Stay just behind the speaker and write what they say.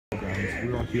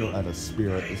we're here at a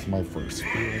Spirit. It's my first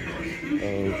Spirit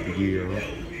of the year.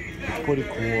 It's pretty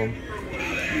cool.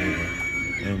 Yeah.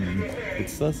 And it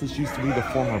says this used to be the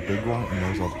former Big Lot, and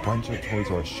there's a bunch of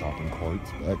Toys R Us shopping carts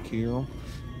back here.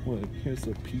 Look, here's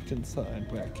a peek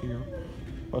inside back here.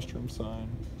 Mushroom sign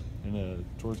and a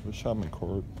Toys R Us shopping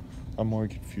cart. I'm more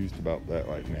confused about that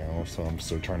right now, so I'm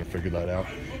still trying to figure that out.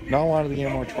 Not a lot of the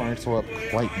animatronics are up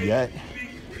quite yet.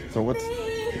 So what's...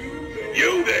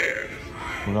 You there!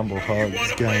 Remember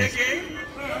hugs, guys.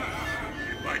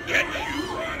 If I catch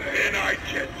you, then I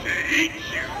get to eat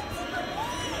you.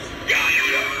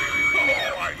 Gotcha!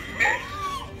 Oh, I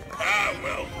missed. Ah,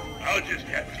 well, I'll just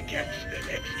have to catch the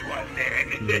next one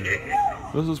then.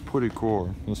 Yeah. This is pretty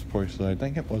cool. This place, I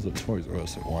think it was at Toys R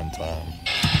Us at one time.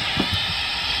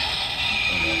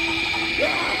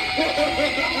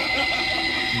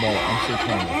 But I'm still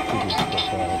trying to figure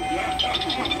stuff out.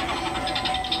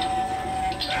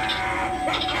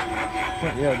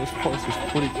 But yeah, this place is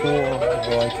pretty cool.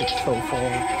 I like it so far.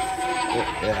 But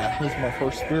yeah, this is my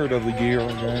first Spirit of the year,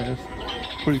 guys.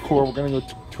 Pretty cool. We're gonna go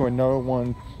to another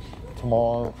one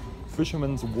tomorrow.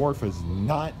 Fisherman's Wharf is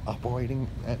not operating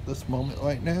at this moment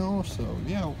right now, so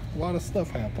yeah, a lot of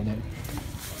stuff happening.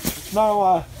 Not a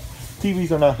lot.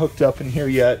 TVs are not hooked up in here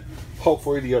yet.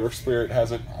 Hopefully the other Spirit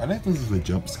has it. I think this is a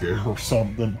jump scare or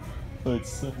something.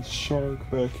 It's a shark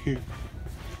back here.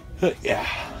 Yeah,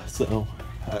 so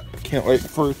I can't wait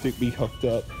for it to be hooked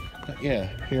up. Yeah,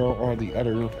 here are the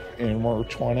other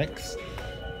animatronics.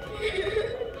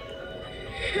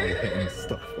 They're hitting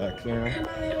stuff back there.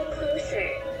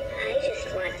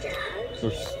 They're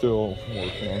still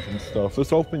working on some stuff.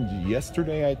 This opened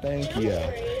yesterday, I think. Yeah,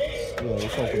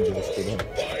 this opened yesterday.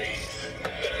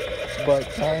 But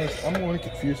guys, I'm really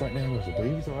confused right now. There's a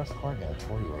Babies R Us card and a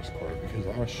Toys R Us card, because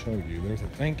I'll show you. There's a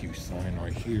thank you sign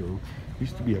right here.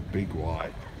 Used to be a Big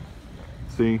Lot.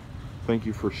 See? Thank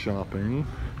you for shopping.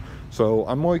 So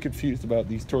I'm really confused about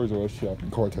these Toys R Us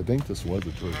shopping carts. I think this was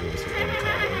a Toys R Us at one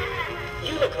time.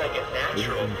 You look like a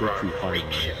natural for our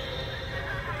freak show.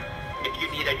 If you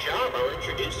need a job, I'll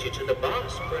introduce you to the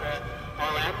boss, but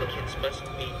all applicants must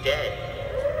be dead.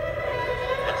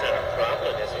 That's not a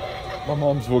problem, is it? My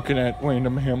mom's looking at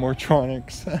random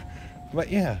animatronics. But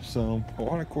yeah, so a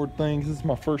lot of cool things. This is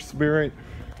my first Spirit,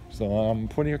 so I'm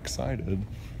pretty excited.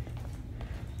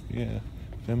 Yeah,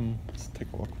 then let's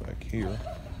take a look back here.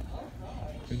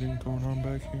 Anything going on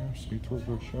back here? See Toys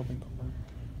R Us shopping cart?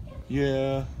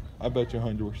 Yeah, I bet you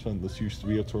 100% this used to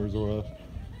be a Toys R Us.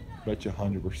 Bet you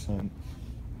 100%.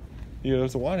 Yeah,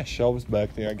 there's a lot of shelves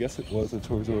back there. I guess it was a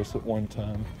Toys R Us at one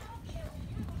time.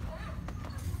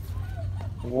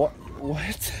 What?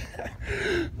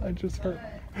 I just heard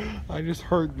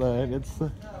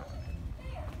that.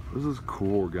 This is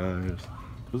cool, guys.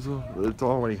 It's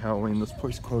already Halloween. This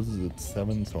place closes at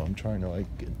 7, so I'm trying to like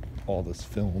get all this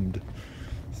filmed.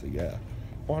 So yeah,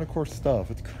 a lot of cool stuff.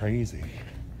 It's crazy.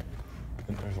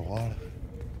 And there's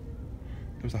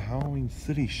a Halloween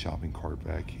City shopping cart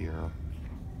back here.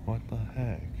 What the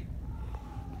heck?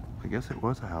 I guess it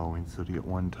was a Halloween City at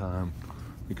one time,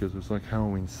 because it's like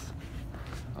Halloween's.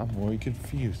 I'm really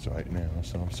confused right now,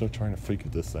 so I'm still trying to figure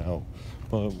this out.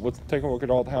 But let's take a look at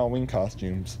all the Halloween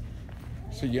costumes.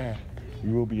 So yeah,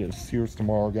 we will be at Sears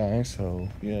tomorrow, guys, so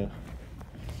yeah.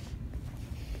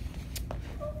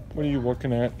 What are you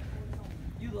looking at?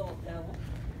 You little devil.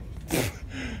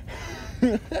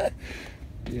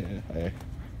 Yeah, hey.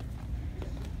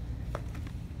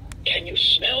 Can you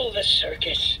smell the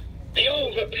circus? The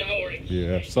overpowering.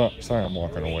 Yeah, sorry I'm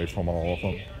walking away from all of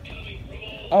them.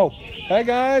 Oh, hey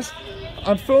guys,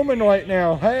 I'm filming right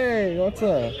now. Hey, what's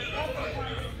up?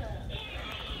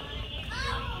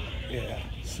 Yeah,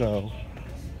 so.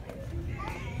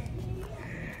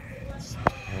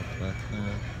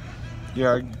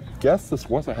 Yeah, I guess this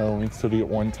was a Halloween City at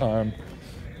one time,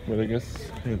 but I guess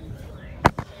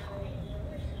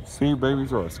see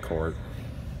Babies R Us cart.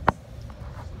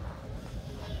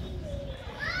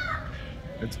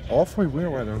 It's awfully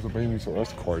weird why there's a Babies R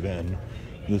Us cart in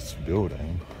this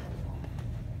building.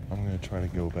 I'm gonna try to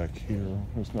go back here.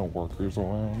 There's no workers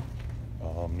around.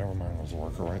 Never mind, there's a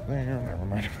worker right there. Never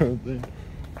mind about that.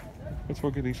 Let's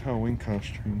look at these Halloween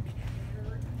costumes.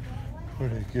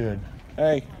 Pretty good.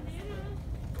 Hey.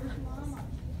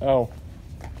 Oh.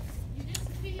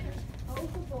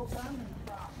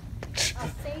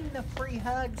 I've seen the free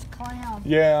hugs clown.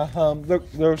 Yeah,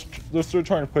 they're still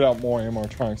trying to put out more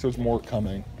animatronics. There's more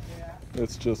coming.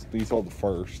 It's just, these are the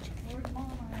first.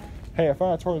 Hey, I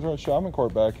found a Toys R Us shopping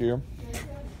cart back here.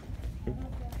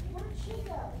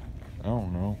 I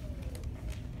don't know.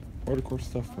 What of course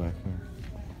stuff back there.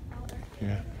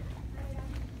 Yeah.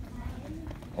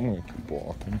 I'm gonna keep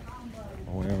walking.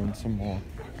 wearing some more.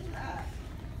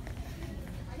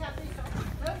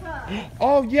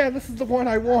 Oh yeah, this is the one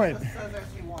I want. The scissors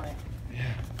you wanted.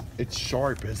 Yeah, it's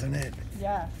sharp, isn't it?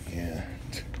 Yeah. Yeah.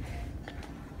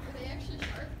 Are they actually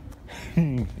sharp?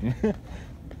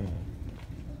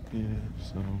 Yeah,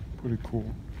 so pretty cool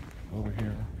over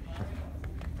here.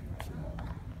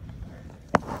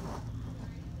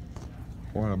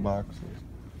 A lot of boxes,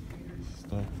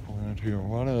 stuff around here. A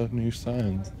lot of new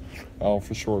signs. I'll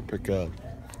for sure pick up.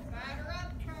 Batter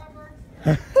up,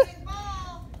 Trevor. Big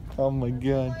ball. Oh my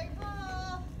god. Big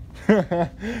ball.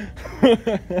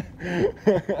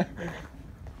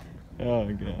 Oh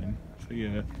my god. So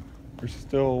yeah, we're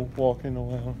still walking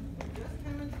around. Just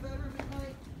come in the bedroom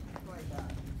tonight. Like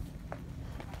that.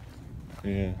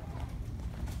 Yeah.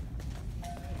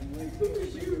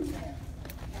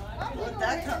 Look,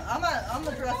 I'm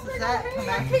gonna dress as that and come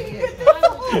after you.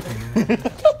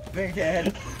 Big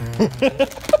head.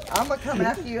 I'm gonna come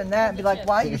after you in that and be like,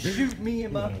 why you shoot me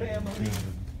and my family?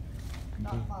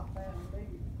 Not my family.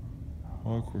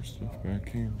 Awkward stuff back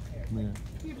here. Man.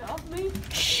 You love me?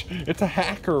 Shh, it's a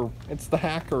hacker. It's the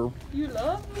hacker. You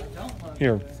love me? Don't love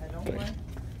Here. me. I don't want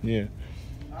Yeah.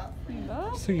 not You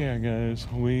love me? So yeah, guys,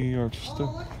 we are Oh,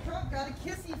 still. look, Trump got a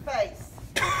kissy face.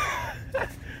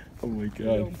 Oh my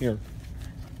god. Here.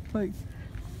 Like,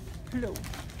 hello.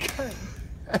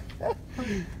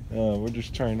 We're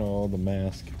just trying all the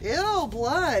mask. Ew,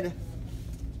 blood.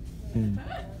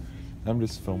 I'm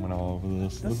just filming all of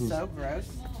this. That's This is so gross.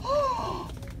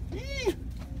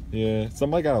 yeah.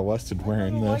 Somebody got arrested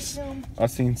wearing don't like this. them. I've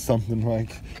seen something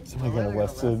like somebody got Really?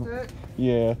 arrested. Arrested?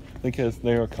 Yeah, because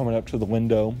they were coming up to the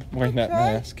window wearing that Okay.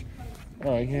 mask.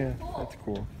 Oh yeah, that's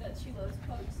cool. That she loves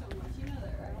Coke so much. You know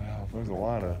that, right? Wow, there's a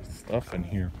lot of stuff in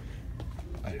here.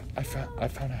 I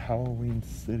found a Halloween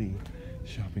City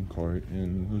shopping cart,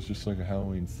 and it was just like a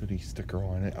Halloween City sticker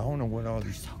on it. I don't know what all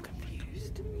these. So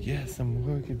confused. Yes, I'm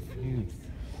really confused.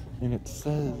 And it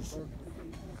says,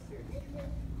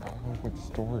 I don't know what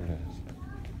store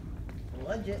it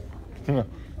Legit. is.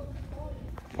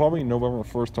 Probably November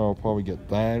 1st, I'll probably get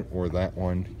that or that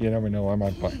one. You never know, I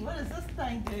might buy. Hey, what does this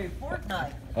thing do?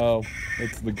 Fortnite. Oh,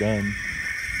 it's the gun.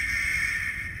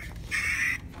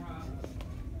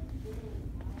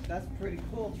 That's pretty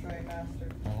cool, Trey Master.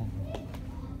 Oh.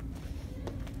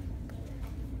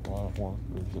 A lot of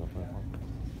workers up there.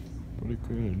 Pretty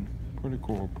good. Pretty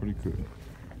cool, pretty good.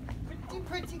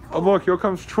 Pretty cool. Oh look, here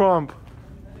comes Trump.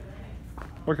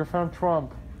 Look, I found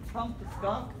Trump. Trump the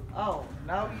skunk? Oh,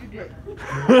 no, you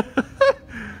didn't.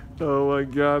 Oh my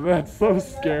god, that's so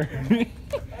scary.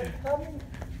 I'm coming.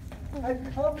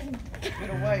 I'm coming. Get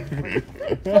away.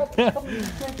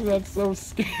 That's so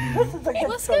scary. This is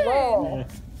against the law.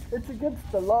 It's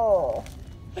against the law.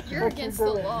 You're against the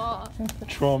law.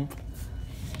 Trump.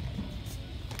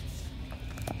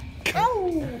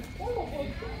 Oh!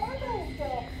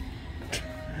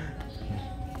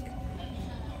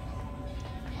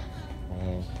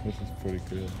 Wow, this is pretty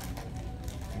good.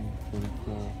 Pretty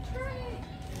cool.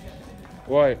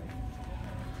 What?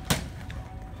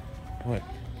 What?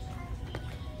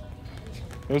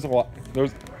 There's a lot.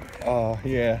 There's. Oh,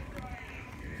 yeah.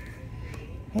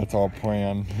 That's all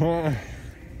planned.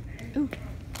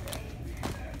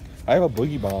 I have a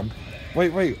boogie bomb.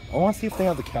 Wait. I want to see if they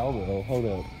have the cowbell. Hold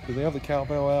up. Do they have the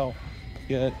cowbell out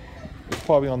yet? It's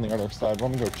probably on the other side.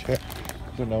 Let me go check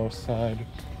the north side.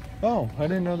 Oh, I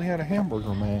didn't know they had a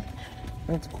hamburger mat.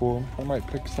 That's cool. I might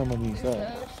pick some of these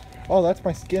up. Oh, that's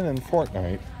my skin in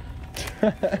Fortnite.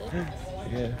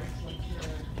 Yeah.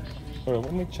 Hold on,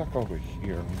 let me check over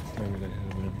here. Maybe they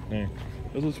have it. Hey,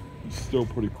 this is still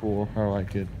pretty cool. I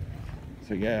like it.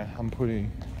 So yeah, I'm pretty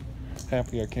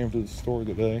happy I came to the store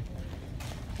today.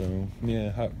 So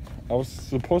yeah, I was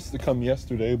supposed to come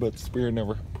yesterday, but Spirit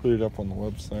never put it up on the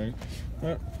website.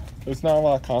 But there's not a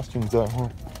lot of costumes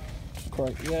out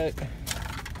quite yet.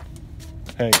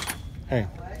 Hey,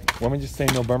 let me just say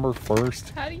November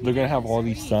 1st, How do you they're gonna know have it's all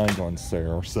these free? signs on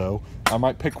sale, so I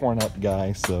might pick one up,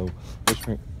 guys. So wish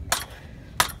me.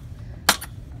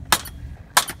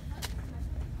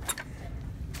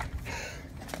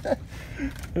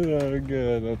 Oh,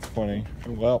 good, that's funny.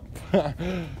 Well,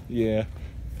 yeah.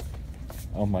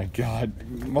 Oh my god.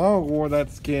 Mom wore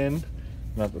that skin.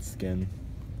 Not the skin.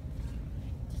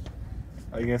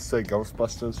 Are you gonna say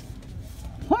Ghostbusters?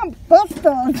 I'm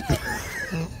busted.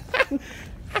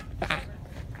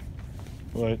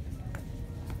 What?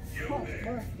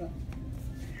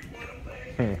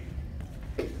 Huh.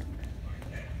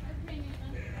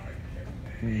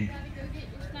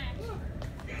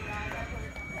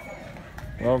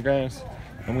 Well guys,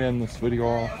 I'm gonna end this video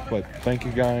off, but thank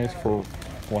you guys for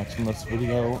watching this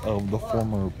video of the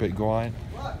former Big Y,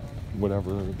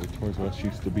 whatever the Toys R Us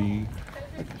used to be.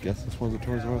 I guess this was a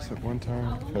Toys R Us at one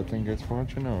time. But thank you guys for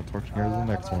watching. I'll talk to you guys in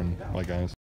the next one. Bye, guys.